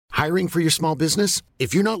Hiring for your small business?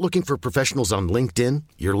 If you're not looking for professionals on LinkedIn,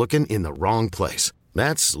 you're looking in the wrong place.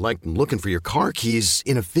 That's like looking for your car keys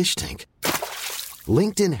in a fish tank.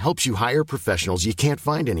 LinkedIn helps you hire professionals you can't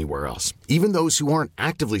find anywhere else, even those who aren't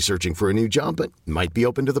actively searching for a new job but might be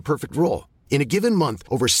open to the perfect role. In a given month,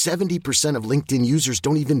 over 70% of LinkedIn users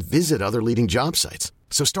don't even visit other leading job sites.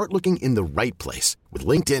 So start looking in the right place. With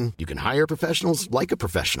LinkedIn, you can hire professionals like a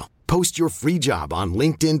professional. Post your free job on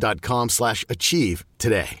linkedin.com/achieve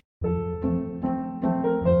today.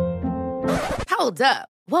 Hold up.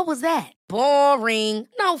 What was that? Boring.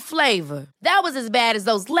 No flavor. That was as bad as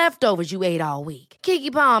those leftovers you ate all week.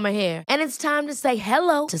 Keke Palmer here. And it's time to say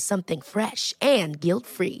hello to something fresh and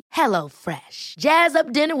guilt-free. Hello Fresh. Jazz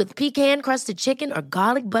up dinner with pecan-crusted chicken or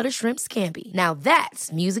garlic butter shrimp scampi. Now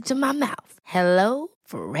that's music to my mouth. Hello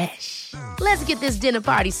Fresh. Let's get this dinner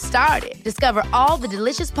party started. Discover all the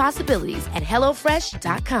delicious possibilities at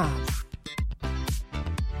hellofresh.com.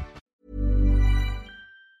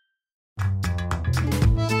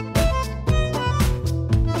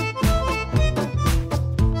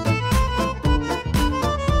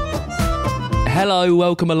 Hello,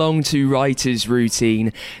 welcome along to Writer's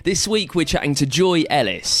Routine. This week we're chatting to Joy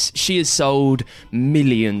Ellis. She has sold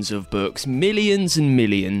millions of books, millions and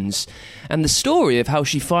millions. And the story of how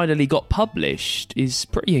she finally got published is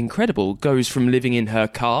pretty incredible. It goes from living in her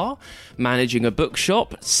car, managing a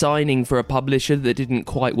bookshop, signing for a publisher that didn't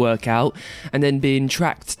quite work out, and then being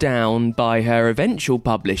tracked down by her eventual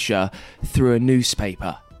publisher through a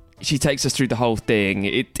newspaper. She takes us through the whole thing.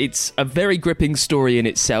 It's a very gripping story in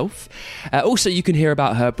itself. Also, you can hear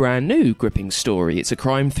about her brand new gripping story. It's a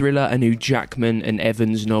crime thriller, a new Jackman and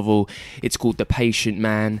Evans novel. It's called The Patient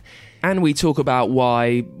Man. And we talk about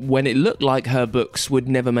why, when it looked like her books would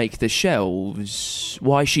never make the shelves,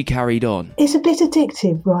 why she carried on. It's a bit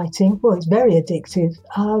addictive, writing. Well, it's very addictive.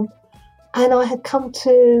 And I had come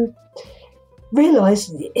to realise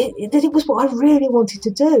that it was what I really wanted to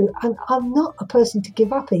do, and I'm not a person to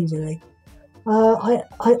give up easily.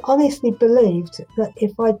 I honestly believed that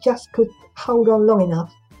if I just could hold on long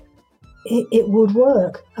enough, it would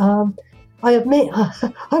work. I admit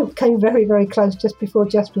I came very, very close just before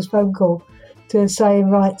Jasper's phone call to saying,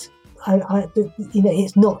 right,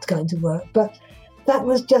 it's not going to work, but that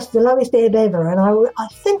was just the lowest ebb ever, and I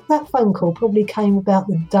think that phone call probably came about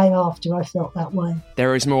the day after I felt that way.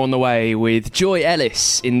 There is more on the way with Joy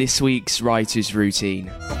Ellis in this week's Writer's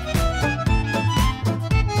Routine.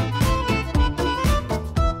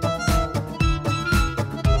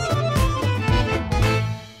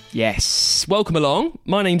 Yes, welcome along.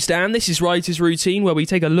 My name's Dan. This is Writer's Routine, where we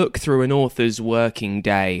take a look through an author's working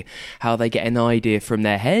day, how they get an idea from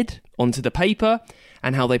their head onto the paper,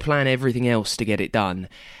 and how they plan everything else to get it done.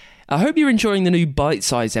 I hope you're enjoying the new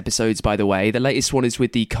bite-sized episodes, by the way. The latest one is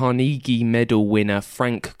with the Carnegie Medal winner,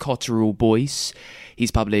 Frank Cotterill Boyce. He's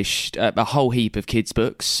published a whole heap of kids'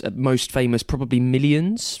 books, most famous probably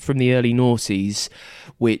Millions from the early noughties,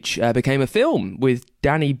 which became a film with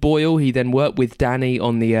Danny Boyle. He then worked with Danny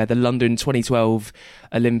on the London 2012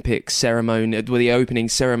 Olympic ceremony, the opening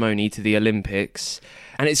ceremony to the Olympics.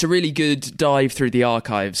 And it's a really good dive through the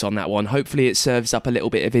archives on that one. Hopefully it serves up a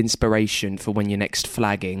little bit of inspiration for when you're next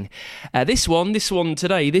flagging. This one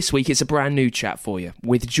today, this week, it's a brand new chat for you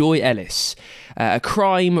with Joy Ellis, a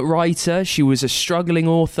crime writer. She was a struggling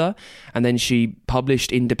author, and then she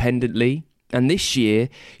published independently. And this year,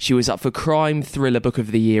 she was up for Crime Thriller Book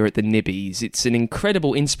of the Year at the Nibbies. It's an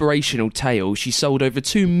incredible, inspirational tale. She sold over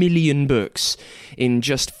 2 million books in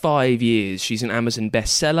just 5 years. She's an Amazon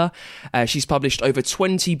bestseller. She's published over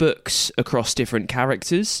 20 books across different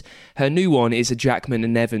characters. Her new one is a Jackman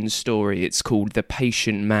and Evans story. It's called The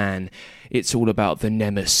Patient Man. It's all about the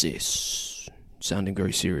nemesis. Sounding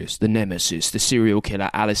very serious. The nemesis, the serial killer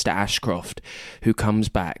Alistair Ashcroft, who comes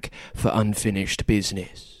back for unfinished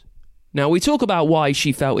business. Now, we talk about why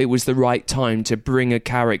she felt it was the right time to bring a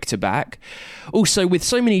character back. Also, with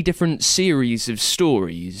so many different series of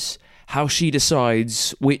stories, how she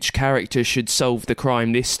decides which character should solve the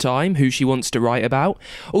crime this time, who she wants to write about.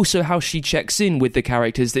 Also, how she checks in with the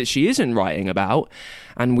characters that she isn't writing about.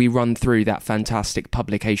 And we run through that fantastic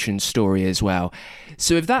publication story as well.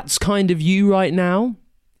 So if that's kind of you right now,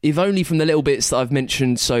 if only from the little bits that I've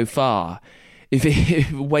mentioned so far,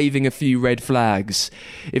 if waving a few red flags,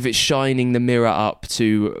 if it's shining the mirror up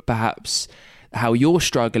to perhaps how you're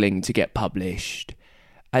struggling to get published,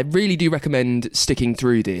 I really do recommend sticking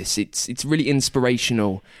through this. It's really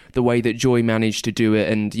inspirational, the way that Joy managed to do it,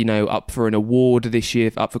 and, you know, up for an award this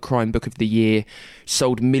year, up for Crime Book of the Year,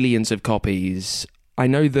 sold millions of copies. I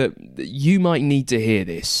know that you might need to hear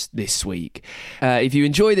this week. If you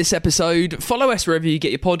enjoy this episode, follow us wherever you get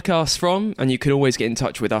your podcasts from, and you can always get in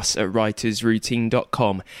touch with us at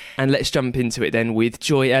writersroutine.com. And let's jump into it then with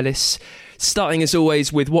Joy Ellis, starting as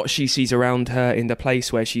always with what she sees around her in the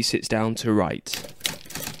place where she sits down to write.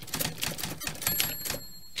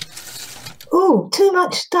 Oh, too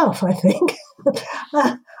much stuff, I think.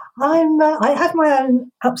 I have my own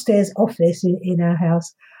upstairs office in our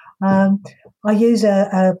house. I use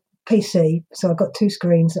a PC, so I've got two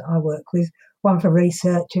screens that I work with, one for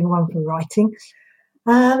research and one for writing.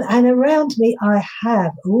 And around me I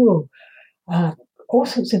have all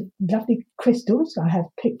sorts of lovely crystals. I have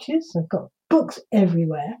pictures. I've got books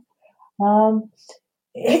everywhere. Quite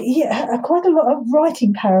a lot of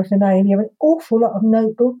writing paraphernalia, an awful lot of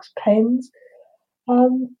notebooks, pens.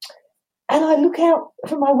 And I look out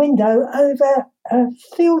from my window over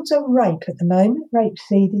fields of rape at the moment.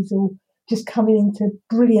 Rapeseed is all just coming into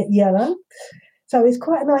brilliant yellow. So it's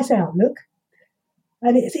quite a nice outlook.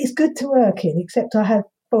 And it's good to work in, except I have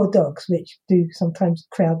 4 dogs, which do sometimes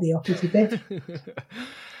crowd the office a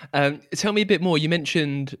bit. Tell me a bit more. You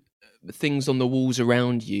mentioned things on the walls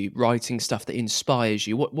around you, writing stuff that inspires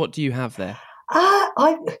you. What do you have there?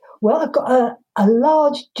 I've got a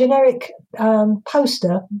large generic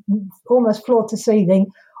poster, almost floor to ceiling,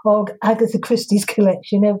 of Agatha Christie's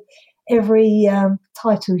collection of every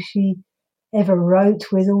title she ever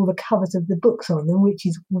wrote, with all the covers of the books on them, which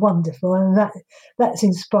is wonderful. And that's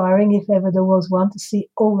inspiring, if ever there was one, to see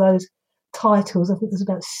all those titles. I think there's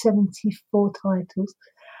about 74 titles.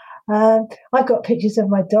 I've got pictures of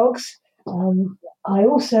my dogs. I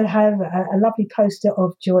also have a lovely poster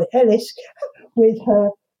of Joy Ellis with her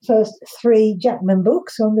first 3 Jackman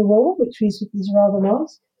books on the wall, which is rather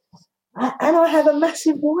nice. And I have a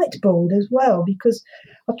massive whiteboard as well, because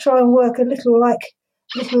I try and work a little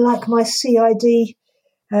like my CID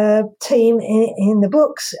team in the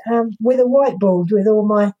books, with a whiteboard with all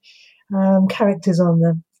my characters on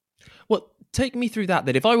them. Well, take me through that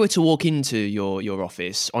then. If I were to walk into your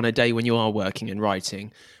office on a day when you are working and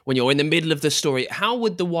writing, when you're in the middle of the story, how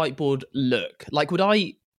would the whiteboard look? Like, would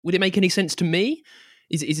it make any sense to me?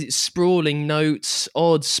 Is it sprawling notes,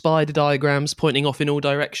 odd spider diagrams pointing off in all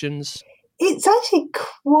directions? It's actually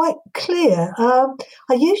quite clear. I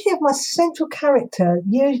usually have my central character,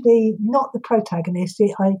 usually not the protagonist.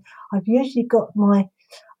 I've usually got my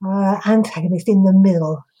antagonist in the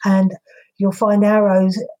middle, and you'll find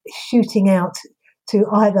arrows shooting out to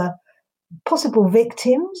either possible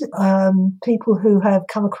victims, people who have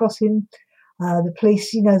come across him, the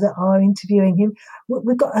police, that are interviewing him.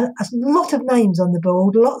 We've got a lot of names on the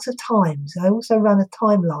board, lots of times. I also run a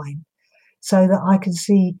timeline so that I can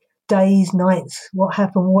see days, nights, what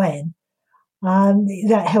happened when.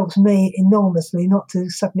 That helps me enormously, not to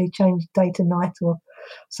suddenly change day to night, or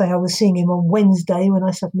say I was seeing him on Wednesday when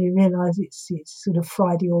I suddenly realise it's sort of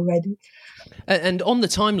Friday already. And on the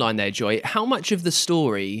timeline there, Joy, how much of the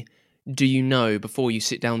story do you know before you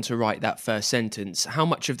sit down to write that first sentence? How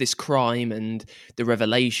much of this crime and the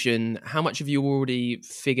revelation, how much have you already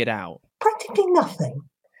figured out? Practically nothing.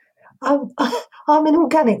 I'm an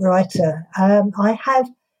organic writer. I have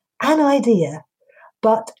an idea,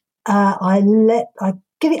 but I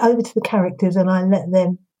give it over to the characters and I let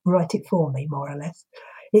them write it for me, more or less.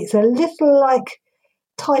 It's a little like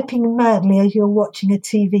typing madly as you're watching a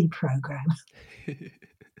TV programme.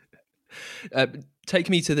 Take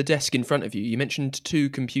me to the desk in front of you. You mentioned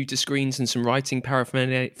 2 computer screens and some writing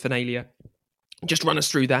paraphernalia. Just run us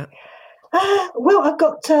through that. Well, I've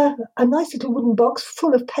got a nice little wooden box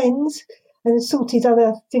full of pens and assorted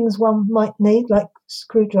other things one might need, like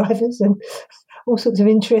screwdrivers and all sorts of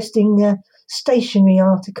interesting stationery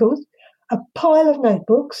articles. A pile of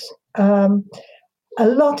notebooks, a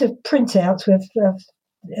lot of printouts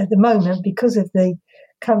at the moment, because of the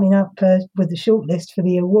coming up with the shortlist for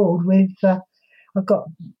the award. I've got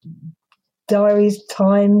diaries,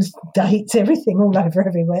 times, dates, everything all over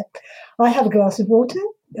everywhere. I have a glass of water.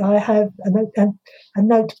 I have a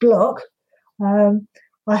note block.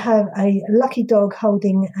 I have a lucky dog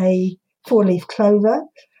holding a 4-leaf clover,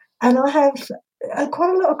 and I have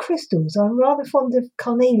quite a lot of crystals. I'm rather fond of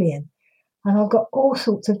carnelian, and I've got all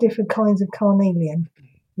sorts of different kinds of carnelian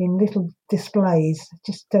in little displays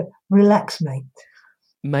just to relax me.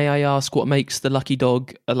 May I ask what makes the lucky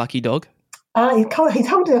dog a lucky dog? He's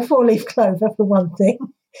holding a 4-leaf clover, for one thing.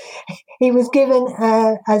 He was given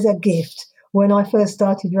as a gift when I first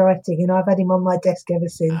started writing, and I've had him on my desk ever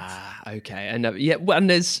since. Okay. And and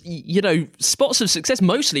there's, spots of success,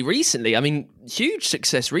 mostly recently. I mean, huge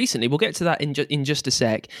success recently. We'll get to that in just a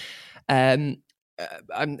sec.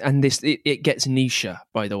 and this it gets nicher,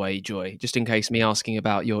 by the way, Joy, just in case me asking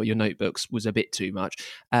about your notebooks was a bit too much.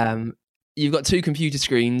 You've got 2 computer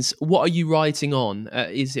screens. What are you writing on?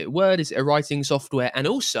 Is it Word? Is it a writing software? And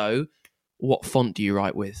also, what font do you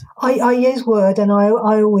write with? I use Word, and I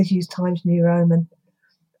always use Times New Roman.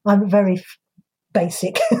 I'm very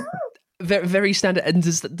basic. Very, very standard. And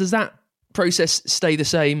does that process stay the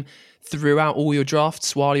same throughout all your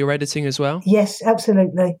drafts while you're editing as well? Yes,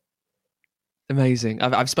 absolutely. Amazing.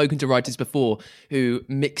 I've spoken to writers before who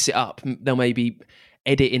mix it up. They'll maybe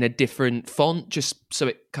edit in a different font just so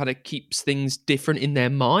it kind of keeps things different in their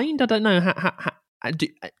mind. I don't know.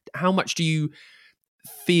 How much do you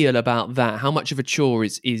feel about that? How much of a chore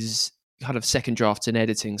is kind of second drafts and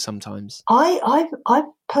editing sometimes? I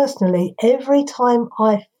personally, every time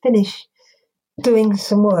I finish doing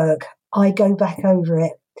some work, I go back over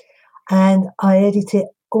it and I edit it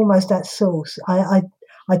almost at source. I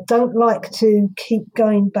don't like to keep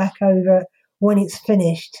going back over when it's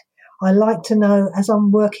finished. I like to know as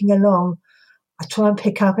I'm working along, I try and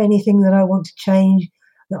pick up anything that I want to change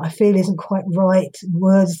that I feel isn't quite right,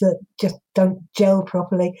 words that just don't gel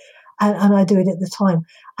properly, and I do it at the time.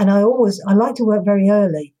 And I like to work very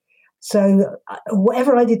early. So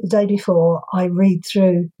whatever I did the day before, I read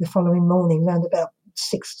through the following morning, around about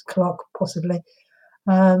 6 o'clock possibly.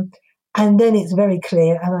 And then it's very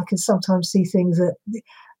clear, and I can sometimes see things that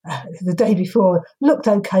the day before looked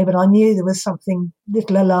okay, but I knew there was something,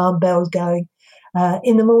 little alarm bells going.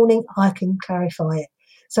 In the morning, I can clarify it.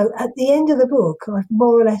 So at the end of the book, I've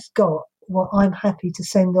more or less got what I'm happy to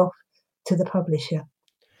send off to the publisher.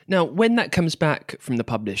 Now, when that comes back from the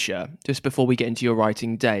publisher, just before we get into your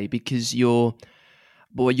writing day, because you're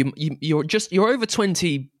over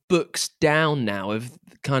 20 books down now of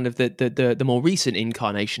kind of the more recent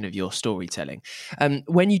incarnation of your storytelling.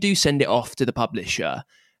 When you do send it off to the publisher,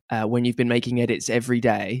 when you've been making edits every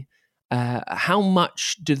day, how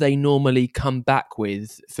much do they normally come back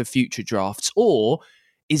with for future drafts? Or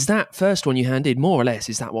is that first one you handed, more or less,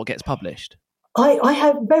 is that what gets published? I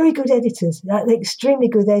have very good editors, extremely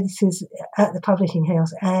good editors at the publishing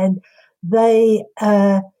house, and they,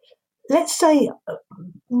 let's say,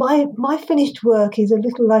 my finished work is a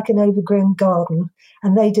little like an overgrown garden,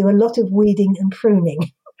 and they do a lot of weeding and pruning,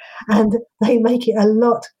 and they make it a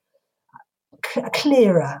lot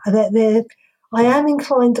clearer. I am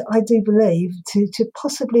inclined, I do believe, to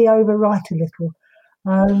possibly overwrite a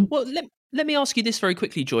little. Well, let me ask you this very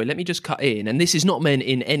quickly, Joy. Let me just cut in. And this is not meant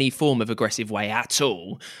in any form of aggressive way at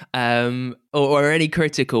all, or any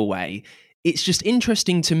critical way. It's just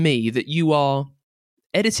interesting to me that you are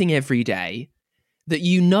editing every day, that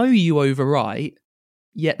you overwrite,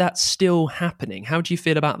 yet that's still happening. How do you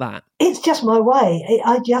feel about that? It's just my way.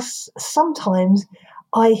 Sometimes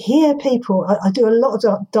I hear people, I do a lot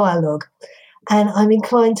of dialogue, and I'm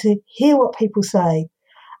inclined to hear what people say.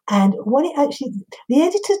 And when the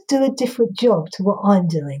editors do a different job to what I'm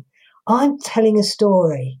doing. I'm telling a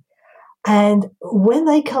story. And when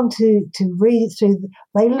they come to read it through,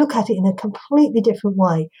 they look at it in a completely different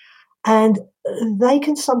way. And they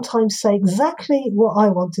can sometimes say exactly what I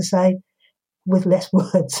want to say with less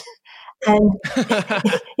words. And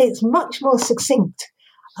it's much more succinct.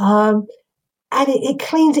 And it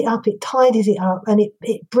cleans it up, it tidies it up, and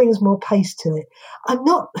it brings more pace to it. I'm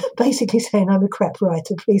not basically saying I'm a crap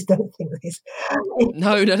writer. Please don't think this.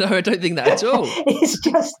 No, I don't think that at all. It's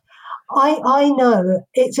just, I know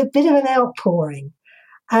it's a bit of an outpouring.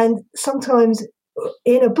 And sometimes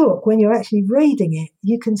in a book, when you're actually reading it,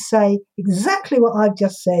 you can say exactly what I've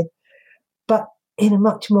just said, but in a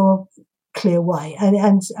much more clear way.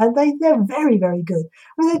 And they're very, very good.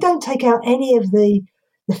 I mean, they don't take out any of the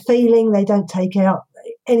feeling, they don't take out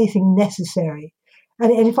anything necessary.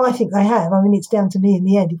 And if I think they have, I mean, it's down to me in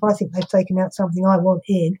the end. If I think they've taken out something I want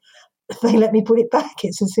in, they let me put it back.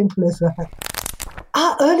 It's as simple as that.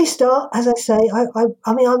 Early start, as I say,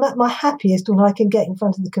 I mean, I'm at my happiest when I can get in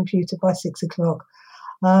front of the computer by 6 o'clock.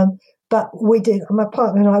 But my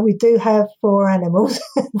partner and I, we do have 4 animals,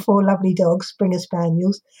 4 lovely dogs, Springer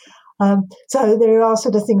Spaniels. So there are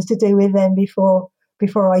sort of things to do with them before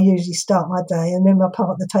I usually start my day, and then my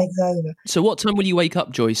partner takes over. So what time will you wake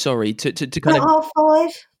up, Joy? Sorry, to kind of...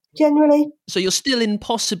 5:30, generally. So you're still in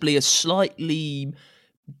possibly a slightly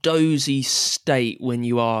dozy state when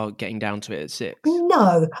you are getting down to it at 6?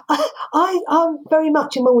 No, I'm very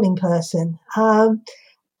much a morning person. And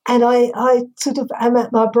I sort of am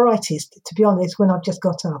at my brightest, to be honest, when I've just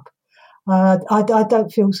got up. I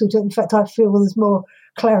don't feel in fact, I feel there's more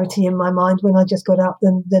clarity in my mind when I just got up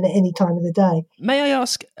than at any time of the day. May I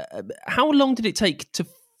ask, how long did it take to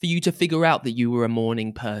for you to figure out that you were a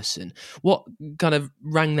morning person? What kind of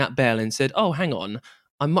rang that bell and said, oh, hang on,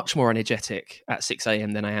 I'm much more energetic at 6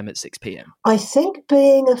 a.m. than I am at 6 p.m.? I think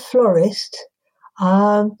being a florist,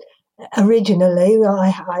 originally,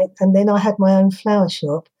 and then I had my own flower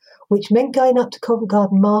shop, which meant going up to Covent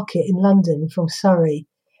Garden Market in London from Surrey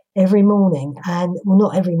every morning. And, well,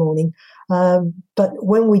 not every morning, but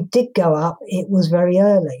when we did go up, it was very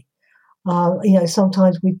early.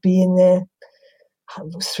 Sometimes we'd be in there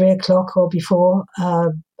 3 o'clock or before.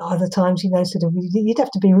 Other times, you'd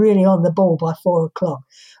have to be really on the ball by 4 o'clock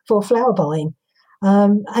for flower buying.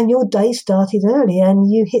 And your day started early,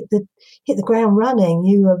 and you hit the ground running.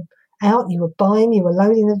 You were out, you were buying, you were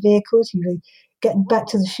loading the vehicles, you were getting back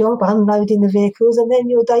to the shop, unloading the vehicles, and then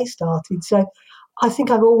your day started. So I think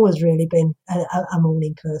I've always really been a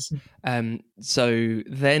morning person. So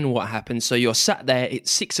then what happens? So you're sat there, it's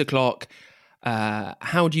 6 o'clock.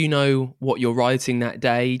 How do you know what you're writing that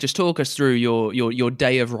day? Just talk us through your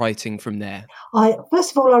day of writing from there.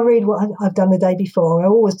 First of all, I read what I've done the day before. I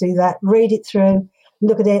always do that. Read it through,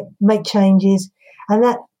 look at it, make changes, and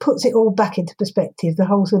that puts it all back into perspective. The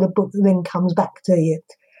whole sort of book then comes back to you.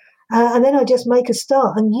 And then I just make a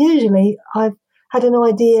start. And usually I've had an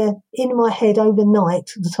idea in my head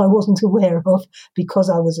overnight that I wasn't aware of because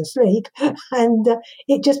I was asleep. And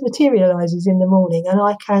it just materialises in the morning. And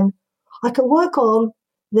I can work on,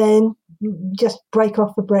 then just break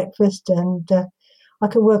off for breakfast, and I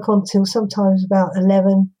can work on till sometimes about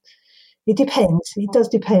 11. It depends. It does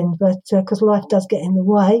depend, but because life does get in the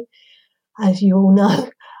way, as you all know.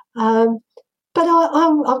 But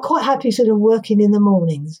I'm quite happy sort of working in the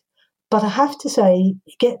mornings. But I have to say,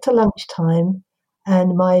 get to lunchtime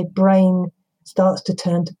and my brain starts to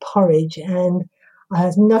turn to porridge, and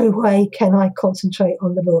there's no way can I concentrate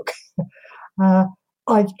on the book.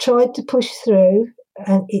 I've tried to push through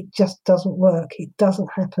and it just doesn't work. It doesn't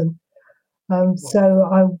happen. So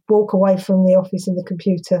I walk away from the office and the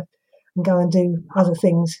computer and go and do other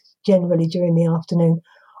things generally during the afternoon.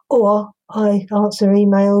 Or I answer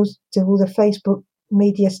emails, do all the Facebook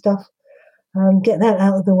media stuff, get that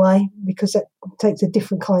out of the way because that takes a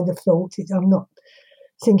different kind of thought. I'm not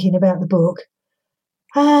thinking about the book.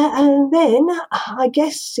 And then I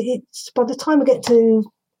guess it's by the time I get to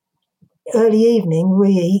early evening, we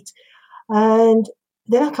eat, and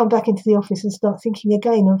then I come back into the office and start thinking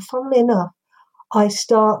again. And funnily enough, I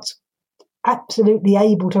start absolutely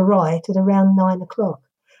able to write at around 9 o'clock.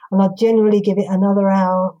 And I generally give it another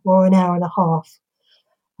hour or an hour and a half,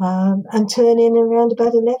 and turn in around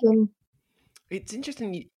about 11. It's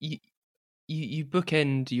interesting. You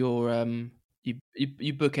bookend your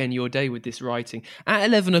you bookend your day with this writing at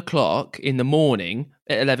 11 o'clock in the morning,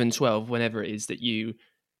 at 11:12, whenever it is that you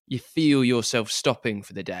feel yourself stopping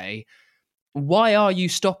for the day. Why are you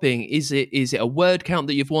stopping? Is it a word count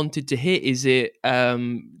that you've wanted to hit? Is it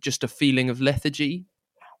just a feeling of lethargy?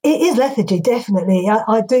 It is lethargy, definitely.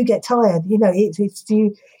 I do get tired. It's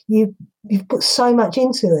you've put so much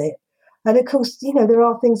into it, and of course, there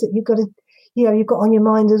are things that you've got on your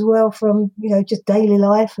mind as well from just daily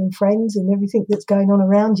life and friends and everything that's going on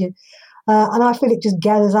around you. And I feel it just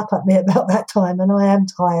gathers up at me about that time, and I am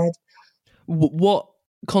tired. What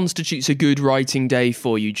constitutes a good writing day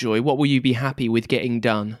for you, Joy? What will you be happy with getting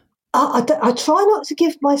done? I try not to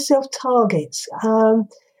give myself targets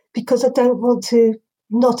because I don't want to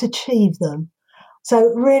not achieve them. So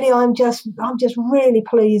really, I'm just really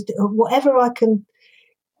pleased. Whatever I can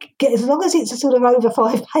get, as long as it's a sort of over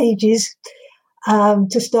 5 pages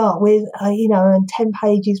to start with, and 10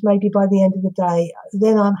 pages maybe by the end of the day,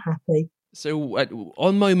 then I'm happy. So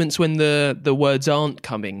on moments when the words aren't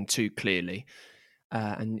coming too clearly,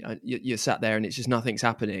 and you're sat there and it's just nothing's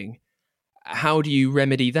happening, how do you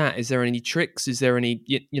remedy that? Is there any tricks? Is there any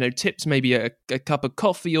tips? Maybe a cup of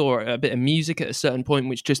coffee or a bit of music at a certain point,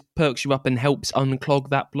 which just perks you up and helps unclog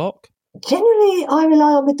that block? Generally, I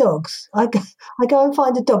rely on the dogs. I go and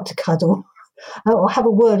find a dog to cuddle, or have a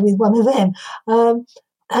word with one of them.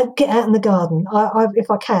 And get out in the garden. If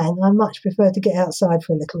I can, I much prefer to get outside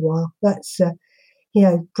for a little while. That's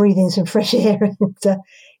breathing some fresh air, and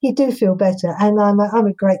you do feel better. And I'm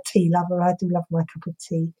a great tea lover. I do love my cup of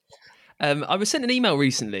tea. I was sent an email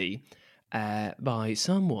recently by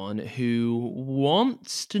someone who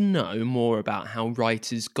wants to know more about how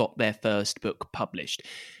writers got their first book published.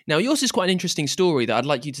 Now, yours is quite an interesting story that I'd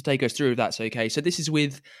like you to take us through, if that's okay. So this is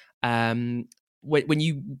with when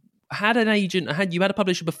you had an agent, you had a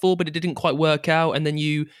publisher before, but it didn't quite work out, and then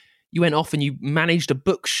you went off and you managed a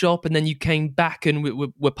bookshop, and then you came back and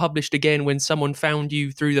were published again when someone found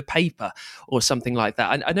you through the paper or something like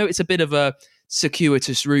that. I know it's a bit of a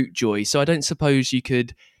circuitous route, Joy, so I don't suppose you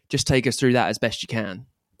could just take us through that as best you can.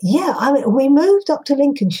 Yeah, we moved up to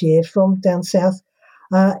Lincolnshire from down south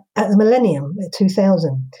at the millennium,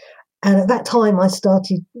 2000. And at that time, I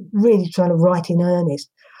started really trying to write in earnest.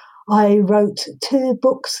 I wrote 2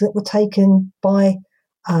 books that were taken by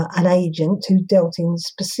an agent who dealt in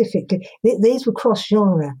specifically. These were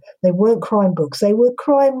cross-genre. They weren't crime books. They were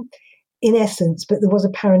crime in essence, but there was a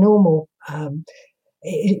paranormal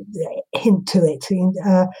hint to it.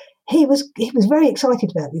 He was very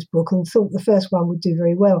excited about this book and thought the first one would do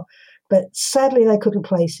very well. But sadly, they couldn't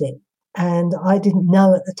place it. And I didn't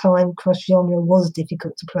know at the time cross-genre was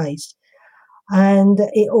difficult to place. And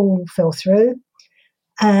it all fell through.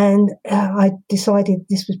 And I decided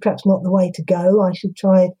this was perhaps not the way to go. I should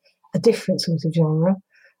try a different sort of genre.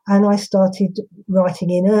 And I started writing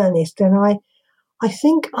in earnest. And I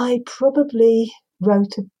think I probably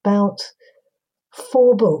wrote about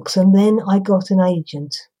 4 books. And then I got an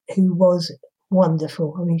agent who was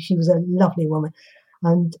wonderful. I mean, she was a lovely woman.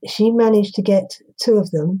 And she managed to get 2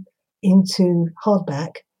 of them into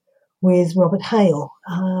hardback with Robert Hale.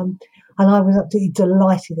 And I was absolutely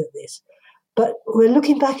delighted at this. But we're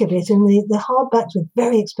looking back at it, and the hardbacks were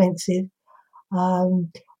very expensive.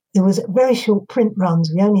 There was very short print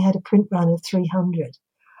runs. We only had a print run of 300.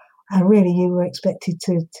 And really, you were expected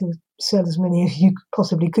to sell as many as you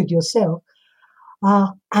possibly could yourself.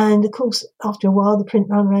 And, of course, after a while, the print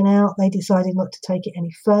run ran out. They decided not to take it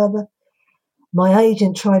any further. My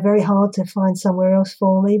agent tried very hard to find somewhere else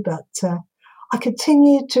for me, but I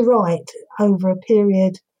continued to write over a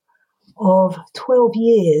period of 12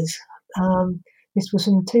 years. This was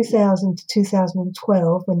from 2000 to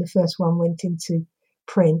 2012 when the first one went into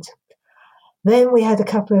print. Then we had a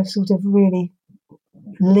couple of sort of really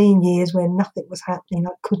lean years where nothing was happening.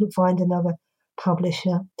 I couldn't find another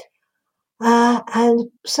publisher. And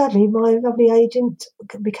sadly, my lovely agent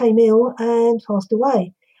became ill and passed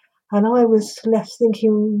away. And I was left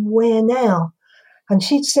thinking, where now? And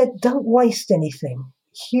she'd said, don't waste anything.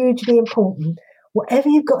 Hugely important. Whatever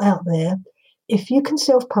you've got out there, if you can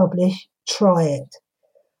self-publish, try it.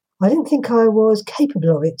 I didn't think I was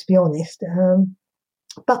capable of it, to be honest.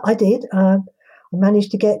 But I did. I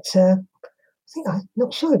managed to get, I'm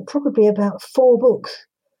not sure, probably about 4 books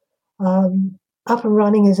up and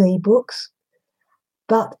running as ebooks.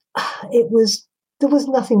 But there was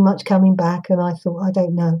nothing much coming back, and I thought, I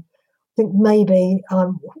don't know. I think maybe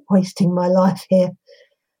I'm wasting my life here.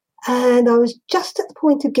 And I was just at the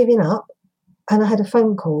point of giving up, and I had a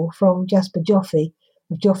phone call from Jasper Joffe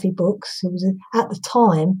of Joffe Books, who was at the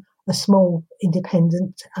time a small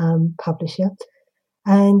independent publisher.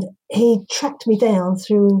 And he tracked me down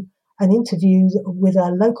through an interview with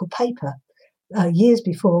a local paper years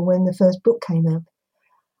before when the first book came out.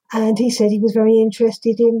 And he said he was very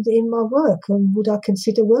interested in my work and would I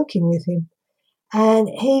consider working with him. And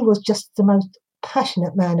he was just the most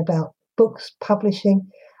passionate man about books, publishing.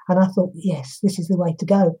 And I thought, yes, this is the way to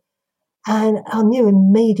go. And I knew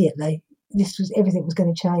immediately everything was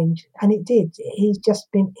going to change. And it did. He's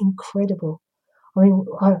just been incredible. I mean,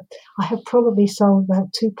 I have probably sold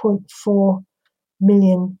about 2.4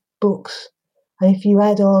 million books. And if you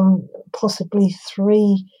add on possibly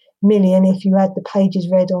 3 million, if you add the pages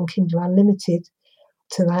read on Kindle Unlimited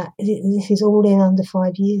to that, this is all in under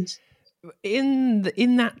 5 years. In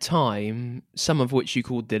that time, some of which you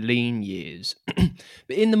called the lean years,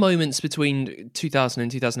 but in the moments between 2000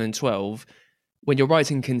 and 2012, when you're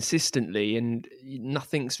writing consistently and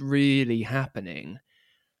nothing's really happening,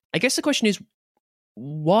 I guess the question is,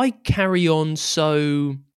 why carry on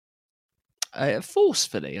so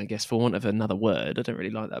forcefully, I guess, for want of another word? I don't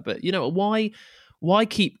really like that, but why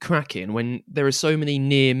keep cracking when there are so many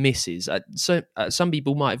near misses? Some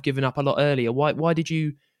people might have given up a lot earlier. Why did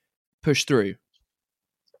you push through?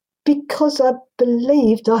 Because I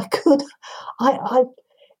believed I could.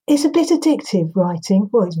 It's a bit addictive, writing.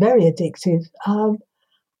 Well, it's very addictive.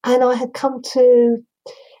 And I had come to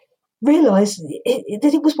realise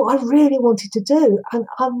that it was what I really wanted to do. And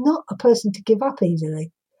I'm not a person to give up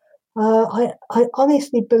easily. I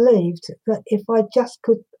honestly believed that if I just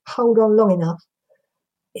could hold on long enough,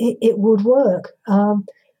 it would work.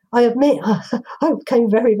 I admit, I came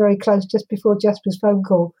very, very close just before Jasper's phone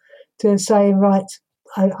call to saying, right,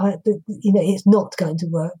 it's not going to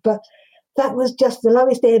work. But that was just the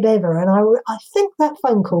lowest ebb ever. And I think that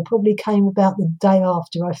phone call probably came about the day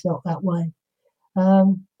after I felt that way.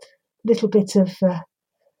 Little bit of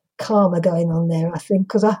karma going on there, I think,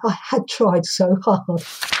 because I had tried so hard.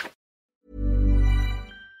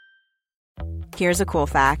 Here's a cool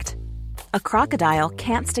fact. A crocodile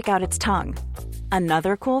can't stick out its tongue.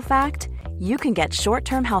 Another cool fact, you can get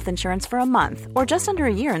short-term health insurance for a month or just under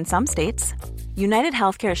a year in some states. United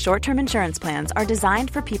Healthcare short-term insurance plans are designed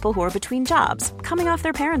for people who are between jobs, coming off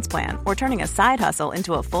their parents' plan, or turning a side hustle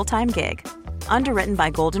into a full-time gig. Underwritten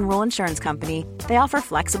by Golden Rule Insurance Company, they offer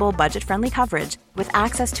flexible, budget-friendly coverage with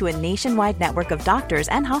access to a nationwide network of doctors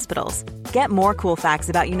and hospitals. Get more cool facts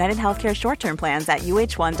about United Healthcare short-term plans at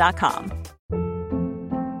uh1.com.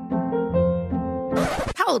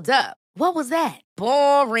 Hold up. What was that?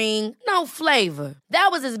 Boring. No flavor. That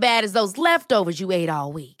was as bad as those leftovers you ate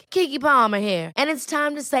all week. Keke Palmer here, and it's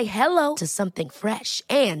time to say hello to something fresh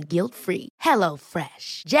and guilt-free. Hello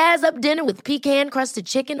Fresh. Jazz up dinner with pecan-crusted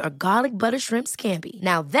chicken or garlic butter shrimp scampi.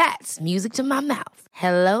 Now that's music to my mouth.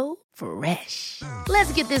 Hello Fresh.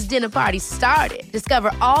 Let's get this dinner party started.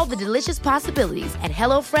 Discover all the delicious possibilities at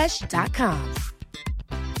hellofresh.com.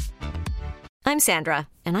 I'm Sandra,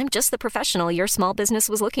 and I'm just the professional your small business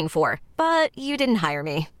was looking for. But you didn't hire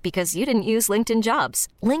me because you didn't use LinkedIn Jobs.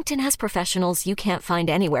 LinkedIn has professionals you can't find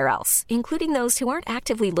anywhere else, including those who aren't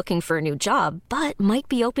actively looking for a new job, but might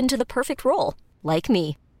be open to the perfect role, like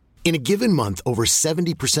me. In a given month, over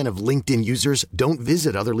 70% of LinkedIn users don't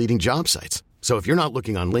visit other leading job sites. So if you're not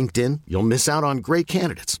looking on LinkedIn, you'll miss out on great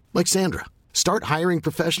candidates like Sandra. Start hiring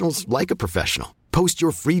professionals like a professional. Post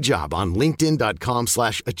your free job on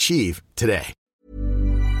linkedin.com/achieve today.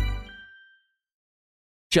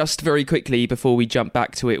 Just very quickly before we jump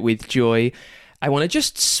back to it with Joy, I want to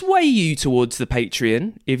just sway you towards the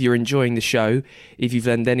Patreon if you're enjoying the show, if you've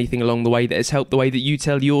learned anything along the way that has helped the way that you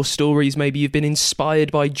tell your stories. Maybe you've been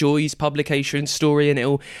inspired by Joy's publication story and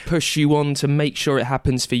it'll push you on to make sure it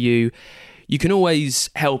happens for you. You can always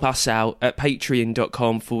help us out at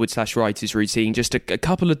patreon.com/writersroutine. Just a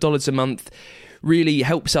couple of dollars a month really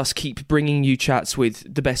helps us keep bringing you chats with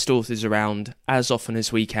the best authors around as often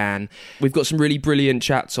as we can. We've got some really brilliant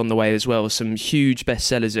chats on the way as well. Some huge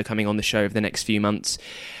bestsellers are coming on the show over the next few months.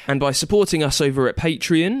 And by supporting us over at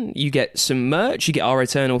Patreon, you get some merch, you get our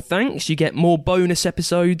eternal thanks, you get more bonus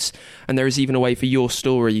episodes, and there is even a way for your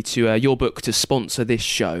story to your book to sponsor this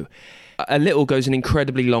show. A little goes an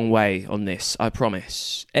incredibly long way on this, I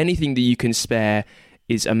promise. Anything that you can spare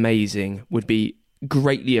is amazing, would be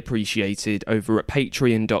greatly appreciated over at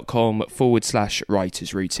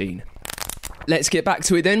patreon.com/writersroutine. Let's get back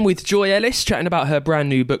to it then with Joy Ellis chatting about her brand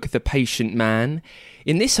new book, The Patient Man.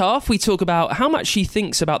 In this half, we talk about how much she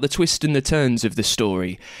thinks about the twists and the turns of the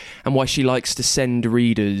story and why she likes to send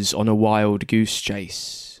readers on a wild goose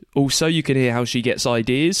chase. Also, you can hear how she gets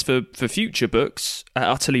ideas for future books at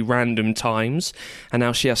utterly random times and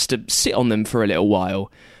how she has to sit on them for a little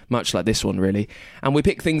while, much like this one really. And we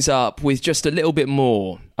pick things up with just a little bit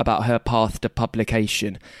more about her path to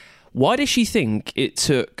publication. Why does she think it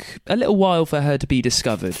took a little while for her to be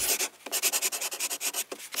discovered?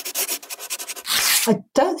 I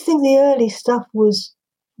don't think the early stuff was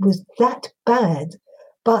that bad,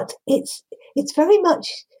 but it's very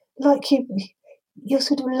much like you're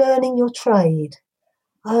sort of learning your trade.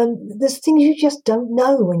 There's things you just don't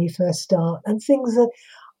know when you first start, and things that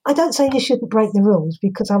I don't say you shouldn't break the rules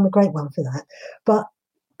because I'm a great one for that, but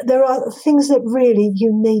there are things that really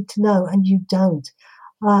you need to know and you don't.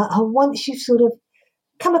 And once you've sort of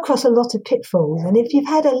come across a lot of pitfalls, and if you've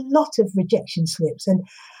had a lot of rejection slips, and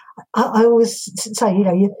I always say,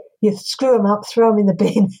 you screw them up, throw them in the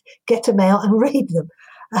bin, get them out and read them.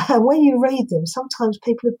 And when you read them, sometimes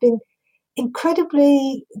people have been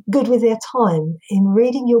incredibly good with their time in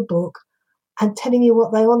reading your book and telling you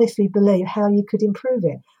what they honestly believe, how you could improve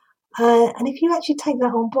it. And if you actually take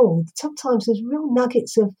that on board, sometimes there's real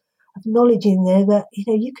nuggets of knowledge in there that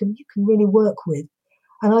you can really work with.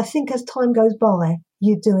 And I think as time goes by,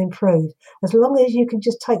 you do improve. As long as you can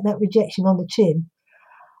just take that rejection on the chin.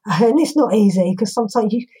 And it's not easy because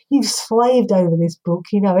sometimes you've slaved over this book.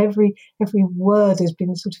 Every word has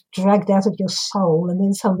been sort of dragged out of your soul, and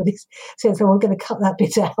then somebody says, "Oh, we're going to cut that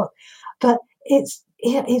bit out." But it's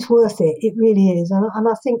worth it. It really is. And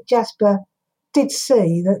I think Jasper did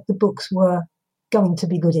see that the books were going to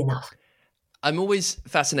be good enough. I'm always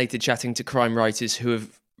fascinated chatting to crime writers who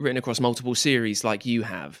have written across multiple series like you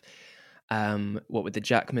have. What with the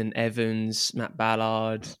Jackman Evans, Matt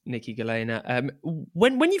Ballard, Nikki Galena.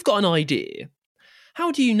 When you've got an idea,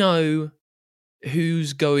 how do you know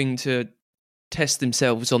who's going to test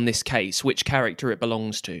themselves on this case, which character it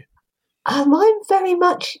belongs to? Mine very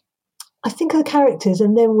much, I think of the characters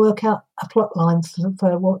and then work out a plot line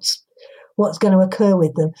for what's going to occur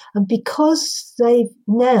with them. And because they've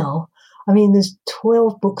now, there's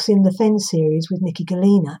 12 books in the Fenn series with Nikki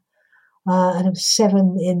Galena, and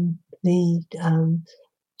 7 in the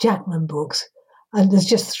Jackman books, and there's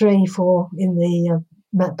just 3-4 in the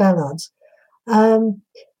Matt Ballards. I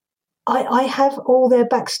have all their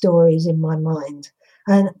backstories in my mind,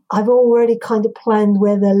 And I've already kind of planned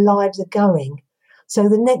where their lives are going. So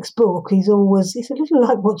the next book is always, it's a little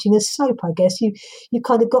like watching a soap, I guess. You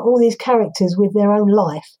kind of got all these characters with their own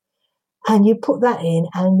life, and you put that in,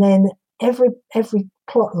 and then every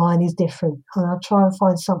plot line is different. And I'll try and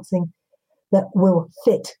find something that will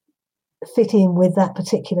fit in with that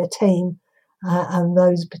particular team and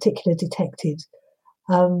those particular detectives.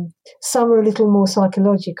 Some are a little more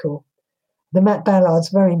psychological. The Matt Ballards,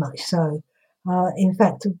 very much so. In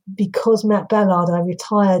fact, because Matt Ballard, I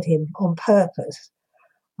retired him on purpose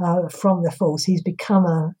from the force. He's become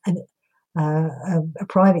a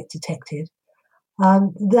private detective.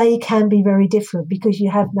 They can be very different because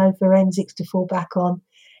you have no forensics to fall back on.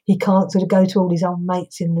 He can't sort of go to all his old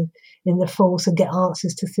mates in the force and get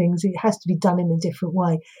answers to things. It has to be done in a different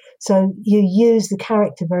way. So you use the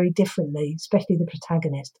character very differently, especially the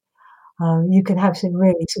protagonist. You can have some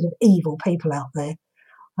really sort of evil people out there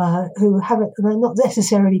they're not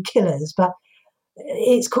necessarily killers, but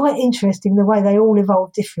it's quite interesting the way they all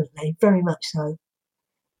evolve differently, very much so.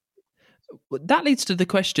 That leads to the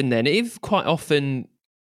question then, if quite often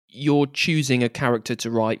you're choosing a character to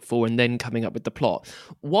write for and then coming up with the plot,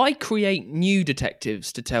 why create new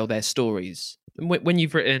detectives to tell their stories? When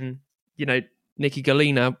you've written, Nikki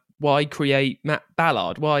Galina, why create Matt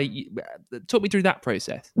Ballard? Talk me through that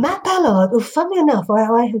process. Matt Ballard, well, funnily enough,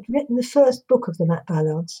 I had written the first book of the Matt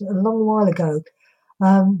Ballards a long while ago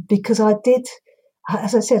because I did,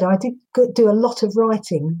 as I said, I did do a lot of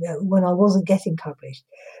writing when I wasn't getting published.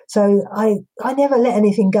 So I never let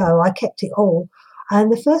anything go. I kept it all. And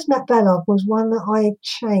the first Matt Ballard was one that I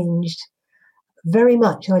changed very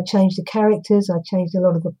much. I changed the characters. I changed a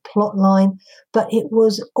lot of the plot line. But it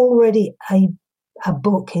was already a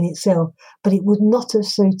book in itself. But it would not have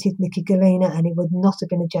suited Nikki Galina, and it would not have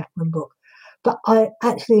been a Jackman book. But I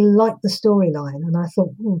actually liked the storyline. And I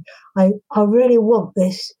thought, I really want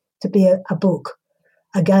this to be a book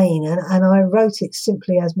again. And I wrote it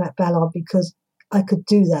simply as Matt Ballard because I could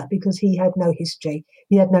do that, because he had no history.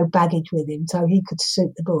 He had no baggage with him, so he could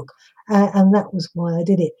suit the book. And that was why I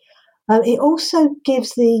did it. It also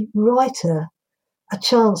gives the writer a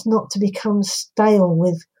chance not to become stale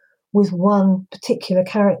with one particular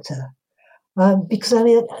character. Because,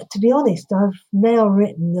 to be honest, I've now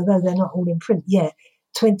written, although they're not all in print yet,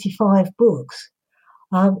 25 books.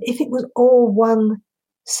 If it was all one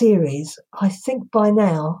series, I think by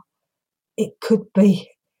now it could be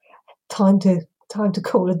time to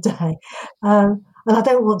call a day. And I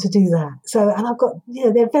don't want to do that. So, and I've got,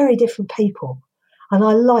 they're very different people. And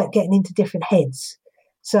I like getting into different heads.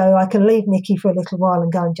 So I can leave Nikki for a little while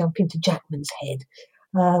and go and jump into Jackman's head,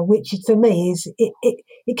 which for me is,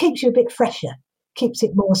 it keeps you a bit fresher, keeps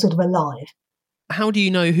it more sort of alive. How do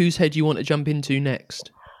you know whose head you want to jump into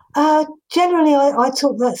next? Generally, I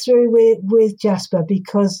talk that through with Jasper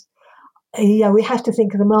because, we have to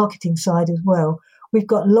think of the marketing side as well. We've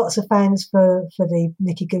got lots of fans for the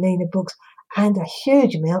Nikki Galina books and a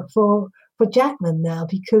huge amount for Jackman now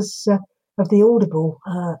because of the Audible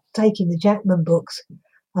taking the Jackman books.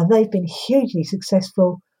 And they've been hugely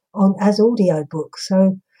successful as audio books.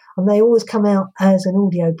 So, and they always come out as an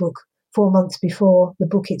audio book 4 months before the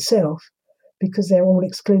book itself because they're all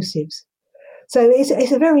exclusives. So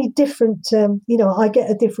it's a very different, I get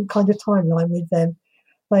a different kind of timeline with them.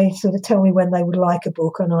 They sort of tell me when they would like a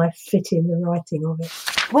book and I fit in the writing of it.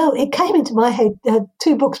 Well, it came into my head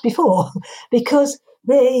 2 books before because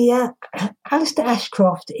the Alistair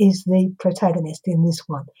Ashcroft is the protagonist in this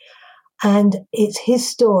one. And it's his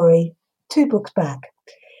story 2 books back.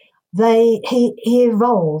 He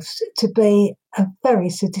evolves to be a very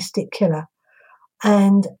sadistic killer.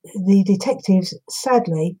 And the detectives,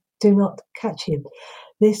 sadly, do not catch him.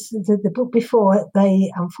 The book before,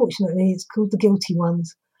 unfortunately, it's called The Guilty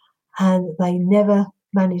Ones, and they never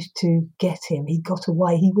managed to get him. He got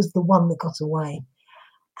away. He was the one that got away.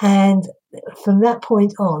 And from that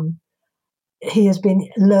point on, he has been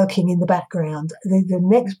lurking in the background. The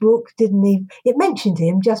next book it mentioned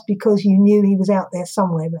him just because you knew he was out there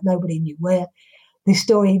somewhere, but nobody knew where. The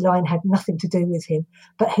storyline had nothing to do with him,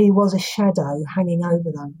 but he was a shadow hanging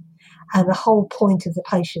over them. And the whole point of The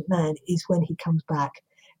Patient Man is when he comes back.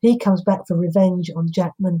 He comes back for revenge on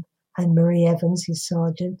Jackman and Marie Evans, his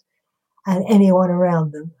sergeant, and anyone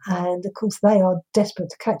around them. And, of course, they are desperate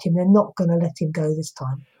to catch him. They're not going to let him go this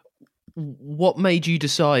time. What made you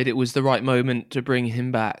decide it was the right moment to bring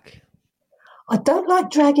him back? I don't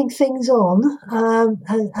like dragging things on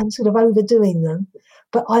and sort of overdoing them,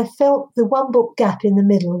 but I felt the 1 book gap in the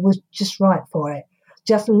middle was just right for it.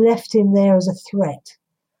 Just left him there as a threat,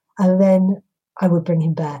 and then I would bring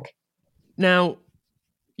him back. Now,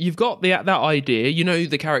 you've got that idea. You know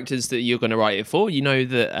the characters that you're going to write it for. You know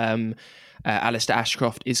that Alistair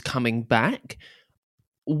Ashcroft is coming back.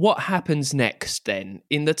 What happens next then?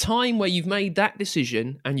 In the time where you've made that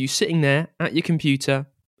decision and you're sitting there at your computer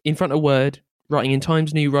in front of Word, writing in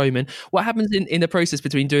Times New Roman, what happens in the process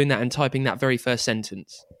between doing that and typing that very first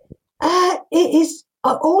sentence? It is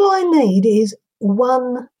all I need is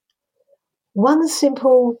one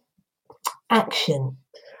simple action.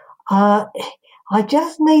 I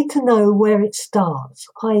just need to know where it starts.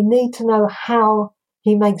 I need to know how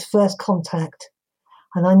he makes first contact.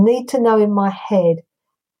 And I need to know in my head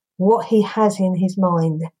what he has in his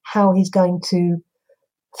mind, how he's going to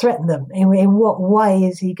threaten them, in what way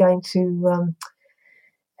is he going to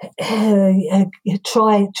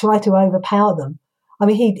try to overpower them. I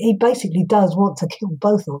mean, he basically does want to kill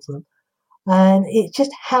both of them. And it's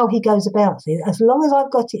just how he goes about it. As long as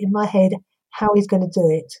I've got it in my head how he's going to do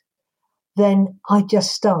it, then I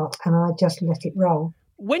just start and I just let it roll.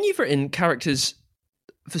 When you've written characters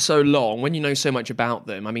for so long, when you know so much about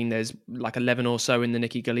them, I mean, there's like 11 or so in the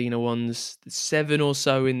Nikki Galina ones, 7 or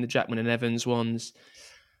so in the Jackman and Evans ones.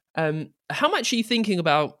 How much are you thinking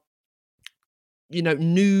about,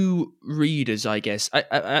 new readers, I guess?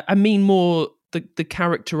 I mean more the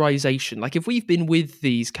characterization. Like if we've been with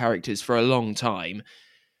these characters for a long time,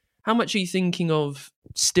 how much are you thinking of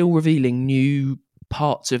still revealing new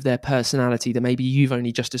parts of their personality that maybe you've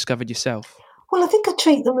only just discovered yourself? Well, I think I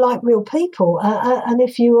treat them like real people. And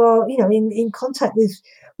if you are, in contact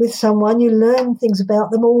with someone, you learn things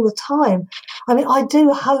about them all the time. I mean, I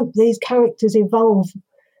do hope these characters evolve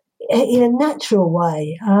in a natural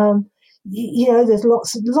way. There's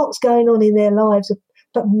lots going on in their lives,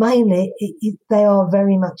 but mainly they are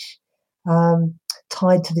very much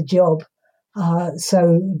tied to the job.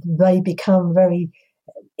 So they become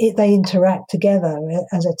they interact together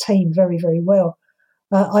as a team very, very well.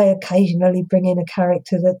 I occasionally bring in a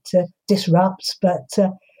character that disrupts, but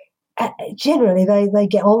generally they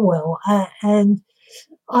get on well. And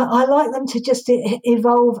I like them to just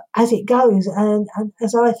evolve as it goes. And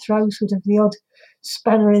as I throw sort of the odd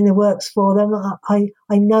spanner in the works for them, I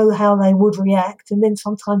know how they would react. And then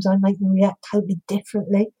sometimes I make them react totally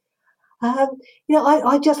differently.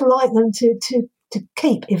 I just like them to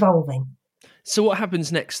keep evolving. So what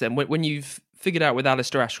happens next then? When you've figured out with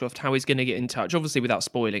Alistair Ashcroft how he's going to get in touch, obviously without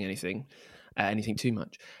spoiling anything too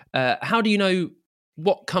much, how do you know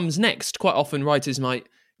what comes next? Quite often writers might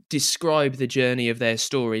describe the journey of their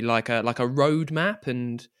story like a roadmap,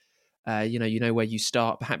 and you know where you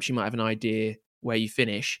start. Perhaps you might have an idea where you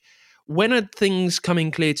finish. When are things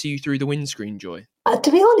coming clear to you through the windscreen, Joy?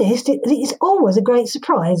 To be honest, it's always a great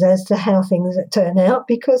surprise as to how things turn out,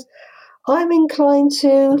 because I'm inclined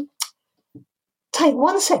to take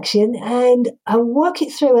one section and work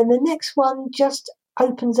it through, and the next one just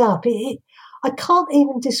opens up. I can't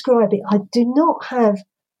even describe it. I do not have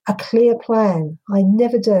a clear plan. I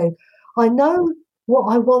never do. I know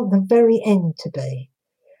what I want the very end to be,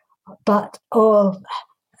 but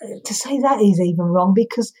to say that is even wrong,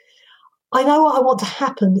 because I know what I want to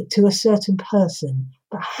happen to a certain person,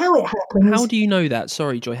 but how it happens... How do you know that?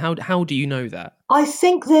 Sorry, Joy. How do you know that? I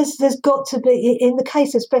think there's got to be, in the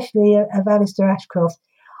case especially of Alistair Ashcroft,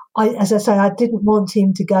 as I say, I didn't want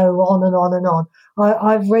him to go on and on and on.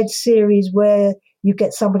 I've read series where you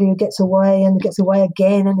get somebody who gets away and gets away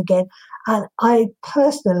again and again. And I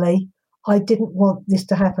personally didn't want this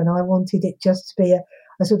to happen. I wanted it just to be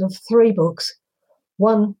a sort of 3 books.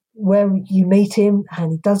 One where you meet him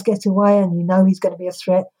and he does get away and you know he's going to be a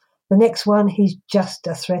threat. The next one, he's just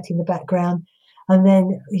a threat in the background. And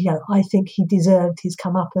then, I think he deserved his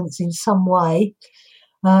comeuppance in some way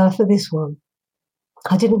for this one.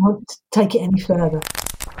 I didn't want to take it any further.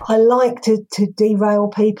 I like to derail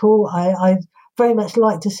people. I very much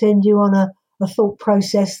like to send you on a thought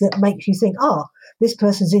process that makes you think, this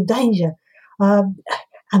person's in danger. And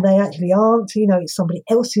they actually aren't. It's somebody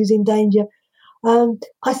else who's in danger.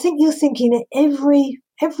 I think you're thinking that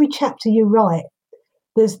every chapter you write,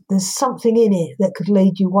 there's something in it that could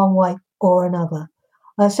lead you one way or another.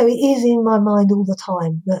 So it is in my mind all the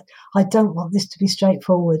time that I don't want this to be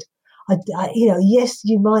straightforward. Yes,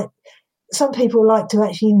 you might. Some people like to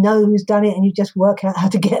actually know who's done it, and you just work out how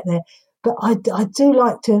to get there. But I do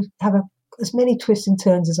like to have as many twists and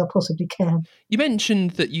turns as I possibly can. You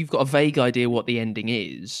mentioned that you've got a vague idea what the ending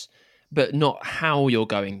is, but not how you're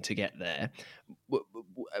going to get there.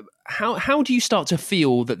 How do you start to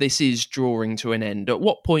feel that this is drawing to an end? At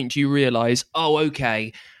what point do you realise,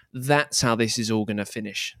 okay, that's how this is all going to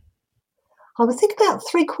finish? I would think about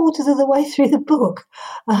 3/4 of the way through the book.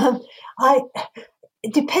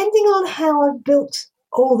 Depending on how I've built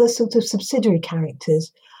all the sort of subsidiary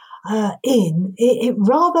characters, it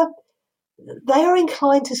rather, they are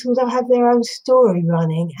inclined to sort of have their own story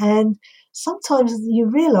running, and sometimes you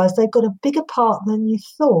realise they've got a bigger part than you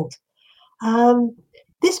thought.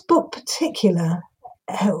 This book particular,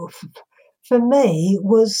 for me,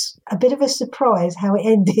 was a bit of a surprise how it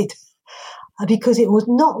ended, because it was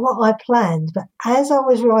not what I planned. But as I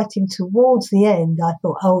was writing towards the end, I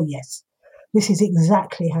thought, oh yes, this is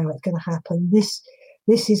exactly how it's going to happen. This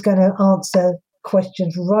is going to answer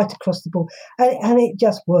questions right across the board. And it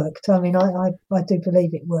just worked. I mean, I do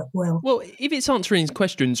believe it worked well. Well, if it's answering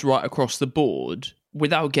questions right across the board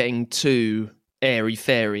without getting too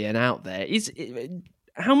airy-fairy and out there,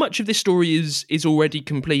 how much of this story is already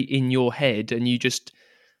complete in your head and you just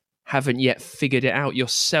haven't yet figured it out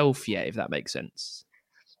yourself yet, if that makes sense?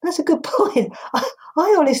 That's a good point.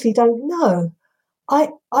 I honestly don't know. I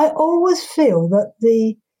always feel that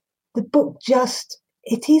the book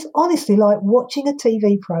it is honestly like watching a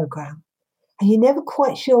TV programme, and you're never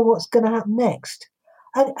quite sure what's going to happen next.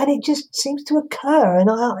 And it just seems to occur, and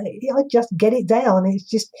I just get it down.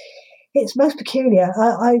 It's most peculiar.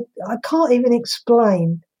 I can't even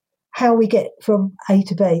explain how we get from A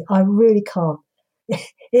to B. I really can't.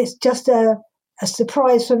 It's just a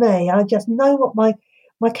surprise for me. I just know what my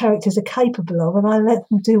characters are capable of, and I let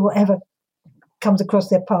them do whatever comes across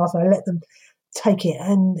their path. I let them take it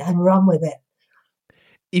and run with it.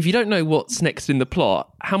 If you don't know what's next in the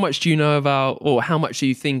plot, how much do you know about, or how much are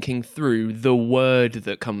you thinking through the word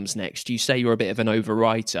that comes next? You say you're a bit of an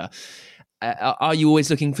overwriter. Are you always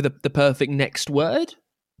looking for the perfect next word?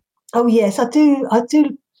 Oh yes, I do. I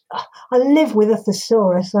live with a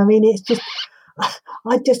thesaurus. I mean, it's just,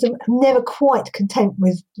 I just am never quite content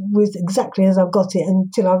with exactly as I've got it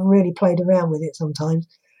until I've really played around with it sometimes.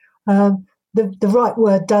 The right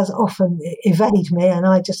word does often evade me, and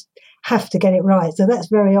I just have to get it right. So that's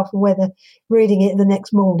very often whether reading it the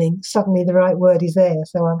next morning, suddenly the right word is there.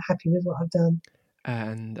 So I'm happy with what I've done.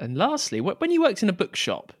 And lastly, when you worked in a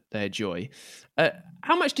bookshop there, Joy,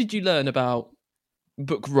 how much did you learn about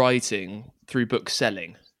book writing through book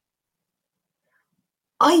selling?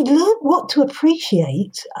 I learned what to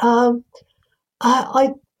appreciate. I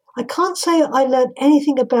can't say I learned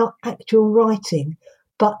anything about actual writing,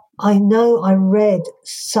 but I know I read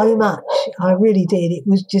so much. I really did. It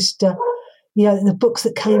was just, the books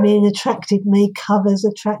that came in attracted me, covers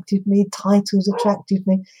attracted me, titles attracted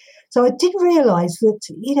me. So I did realise that,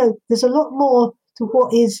 there's a lot more to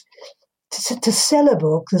what is to sell a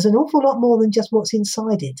book. There's an awful lot more than just what's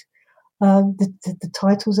inside it. The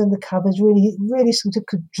titles and the covers really, really sort of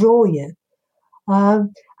could draw you.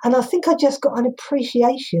 And I think I just got an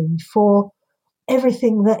appreciation for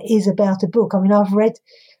everything that is about a book. I mean, I've read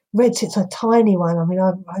since a tiny one. I mean,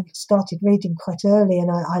 I started reading quite early, and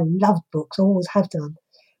I loved books, always have done.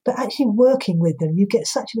 But actually working with them, you get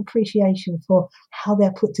such an appreciation for how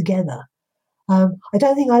they're put together. I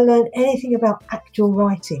don't think I learned anything about actual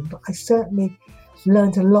writing, but I certainly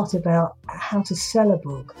learned a lot about how to sell a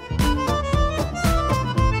book.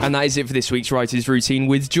 And that is it for this week's Writer's Routine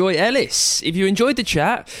with Joy Ellis. If you enjoyed the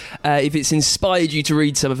chat, if it's inspired you to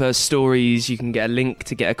read some of her stories, you can get a link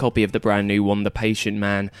to get a copy of the brand new one, The Patient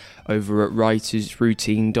Man, over at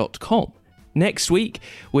writersroutine.com. Next week,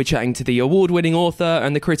 we're chatting to the award-winning author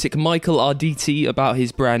and the critic Michael Arditi about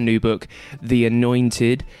his brand new book, The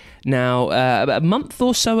Anointed. Now, about a month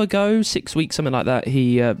or so ago, 6 weeks, something like that,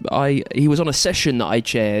 he was on a session that I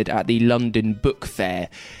chaired at the London Book Fair.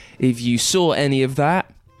 If you saw any of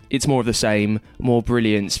that, it's more of the same, more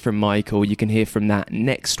brilliance from Michael. You can hear from that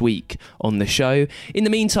next week on the show. In the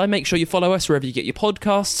meantime, make sure you follow us wherever you get your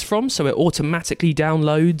podcasts from, so it automatically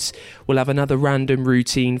downloads. We'll have another random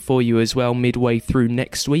routine for you as well midway through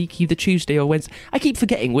next week, either Tuesday or Wednesday. I keep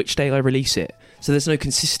forgetting which day I release it, so there's no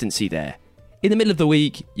consistency there. In the middle of the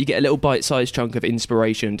week, you get a little bite-sized chunk of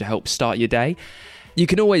inspiration to help start your day. You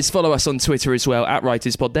can always follow us on Twitter as well, at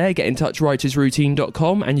WritersPod there. Get in touch,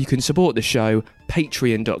 writersroutine.com, and you can support the show,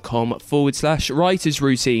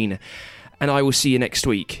 patreon.com/writersroutine. And I will see you next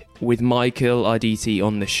week with Michael Arditi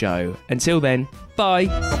on the show. Until then, bye.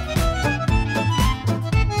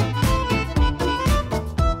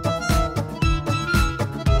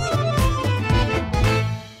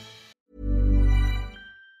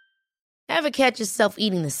 Ever catch yourself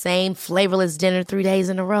eating the same flavorless dinner 3 days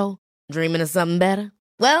in a row? Dreaming of something better?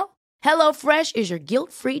 Well, HelloFresh is your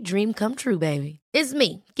guilt-free dream come true, baby. It's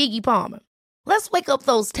me, Keke Palmer. Let's wake up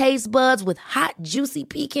those taste buds with hot, juicy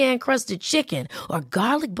pecan-crusted chicken or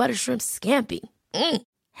garlic butter shrimp scampi.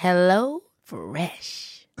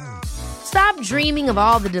 HelloFresh. Stop dreaming of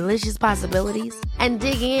all the delicious possibilities and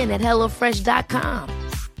dig in at HelloFresh.com.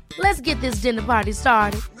 Let's get this dinner party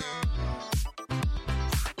started.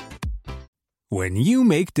 When you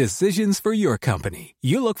make decisions for your company,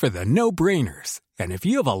 you look for the no-brainers. And if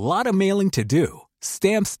you have a lot of mailing to do,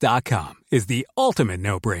 Stamps.com is the ultimate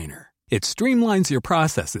no-brainer. It streamlines your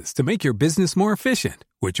processes to make your business more efficient,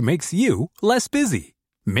 which makes you less busy.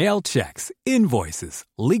 Mail checks, invoices,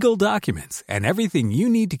 legal documents, and everything you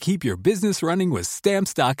need to keep your business running with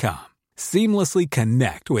Stamps.com. Seamlessly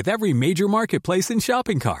connect with every major marketplace and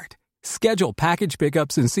shopping cart. Schedule package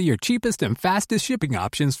pickups and see your cheapest and fastest shipping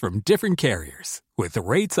options from different carriers, with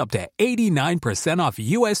rates up to 89% off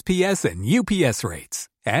USPS and UPS rates.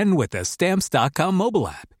 And with the Stamps.com mobile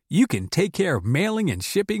app, you can take care of mailing and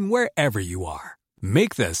shipping wherever you are.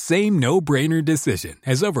 Make the same no-brainer decision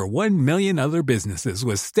as over 1 million other businesses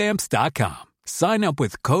with Stamps.com. Sign up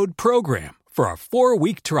with code PROGRAM for a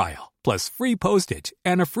 4-week trial, plus free postage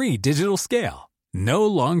and a free digital scale. No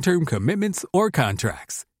long-term commitments or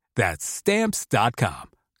contracts. That's Stamps.com.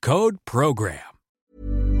 Code PROGRAM.